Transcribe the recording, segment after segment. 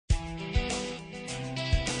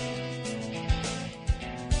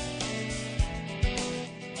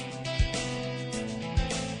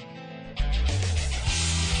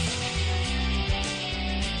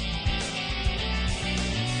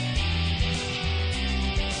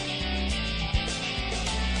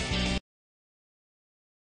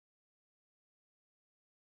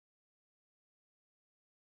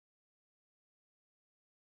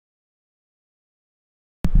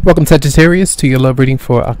Welcome, Sagittarius, to your love reading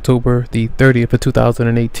for October the 30th of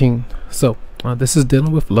 2018. So, this is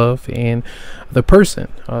dealing with love and the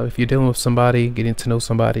person. If you're dealing with somebody, getting to know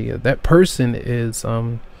somebody, that person is,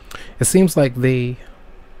 it seems like they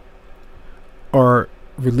are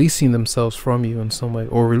releasing themselves from you in some way,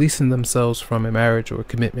 or releasing themselves from a marriage or a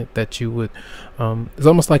commitment that you would, it's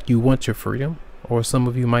almost like you want your freedom. Or some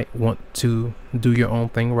of you might want to do your own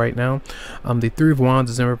thing right now. The Three of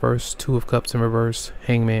Wands is in reverse, Two of Cups in reverse,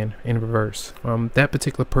 Hangman in reverse. That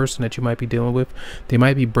particular person that you might be dealing with, they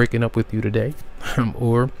might be breaking up with you today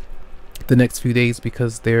or the next few days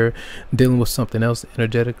because they're dealing with something else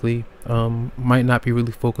energetically. Might not be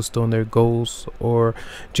really focused on their goals, or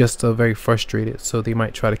just very frustrated, so they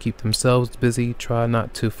might try to keep themselves busy, try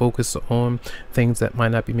not to focus on things that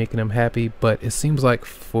might not be making them happy. But it seems like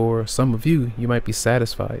for some of you, you might be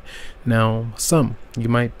satisfied. Now you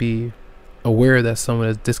might be aware that someone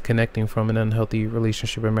is disconnecting from an unhealthy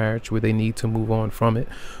relationship or marriage where they need to move on from it,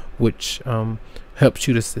 which helps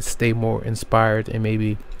you to stay more inspired and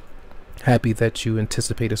maybe happy that you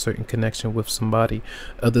anticipate a certain connection with somebody.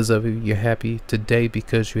 Others of you, you're happy today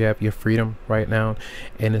because you have your freedom right now.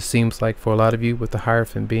 And it seems like for a lot of you, with the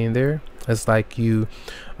Hierophant being there, it's like you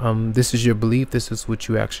this is your belief, this is what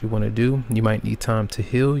you actually want to do. You might need time to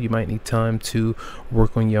heal, you might need time to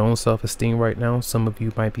work on your own self-esteem right now. Some of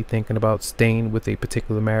you might be thinking about staying with a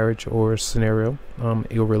particular marriage or scenario,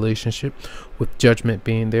 a relationship, with Judgment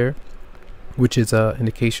being there, which is an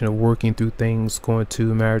indication of working through things, going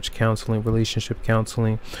to marriage counseling, relationship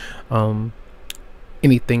counseling,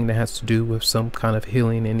 anything that has to do with some kind of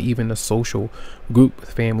healing, and even a social group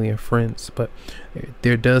with family and friends. But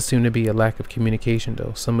there does seem to be a lack of communication,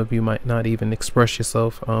 though. Some of you might not even express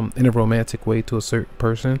yourself in a romantic way to a certain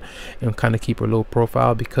person, and kind of keep a low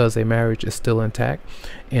profile because a marriage is still intact.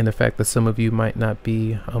 And the fact that some of you might not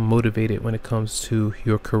be motivated when it comes to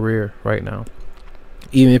your career right now.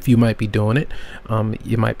 Even if you might be doing it,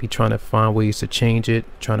 you might be trying to find ways to change it,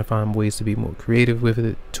 trying to find ways to be more creative with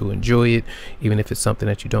it, to enjoy it. Even if it's something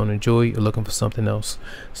that you don't enjoy, you're looking for something else.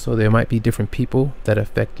 So there might be different people that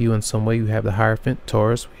affect you in some way. You have the Hierophant,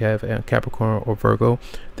 Taurus, we have Capricorn or Virgo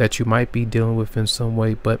that you might be dealing with in some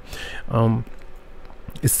way. But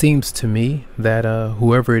it seems to me that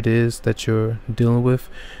whoever it is that you're dealing with,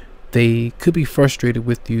 they could be frustrated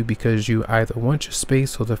with you because you either want your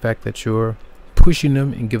space, or the fact that you're pushing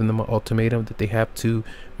them and giving them an ultimatum that they have to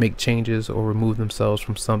make changes or remove themselves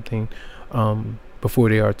from something before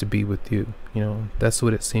they are to be with you. You know, that's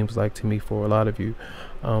what it seems like to me for a lot of you.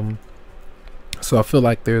 So I feel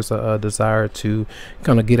like there's a desire to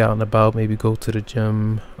kind of get out and about, maybe go to the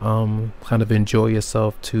gym, kind of enjoy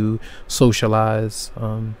yourself, to socialize,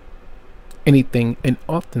 anything. And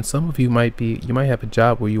often some of you might have a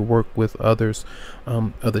job where you work with others,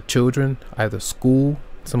 other children, either school.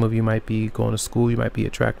 Some of you might be going to school, you might be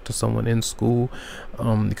attracted to someone in school.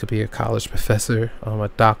 It could be a college professor,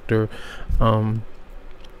 a doctor, and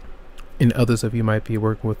others of you might be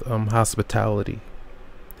working with hospitality,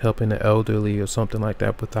 helping the elderly or something like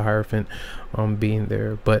that, with the Hierophant being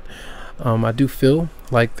there. But I do feel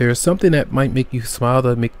like there's something that might make you smile,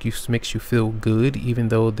 that makes you feel good, even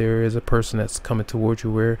though there is a person that's coming towards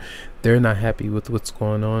you where they're not happy with what's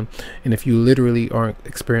going on. And if you literally aren't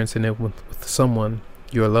experiencing it with someone,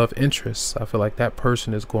 your love interest, I feel like that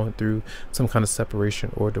person is going through some kind of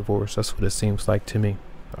separation or divorce. That's what it seems like to me.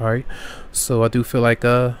 All right, so I do feel like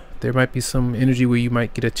there might be some energy where you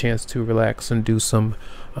might get a chance to relax and do some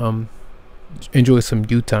enjoy some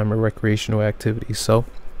you time or recreational activities. So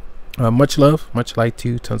much love, much light to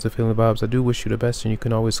you, tons of healing vibes. I do wish you the best, and you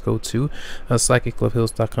can always go to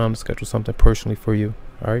psychicloveheals.com to schedule something personally for you.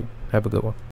 All right, have a good one.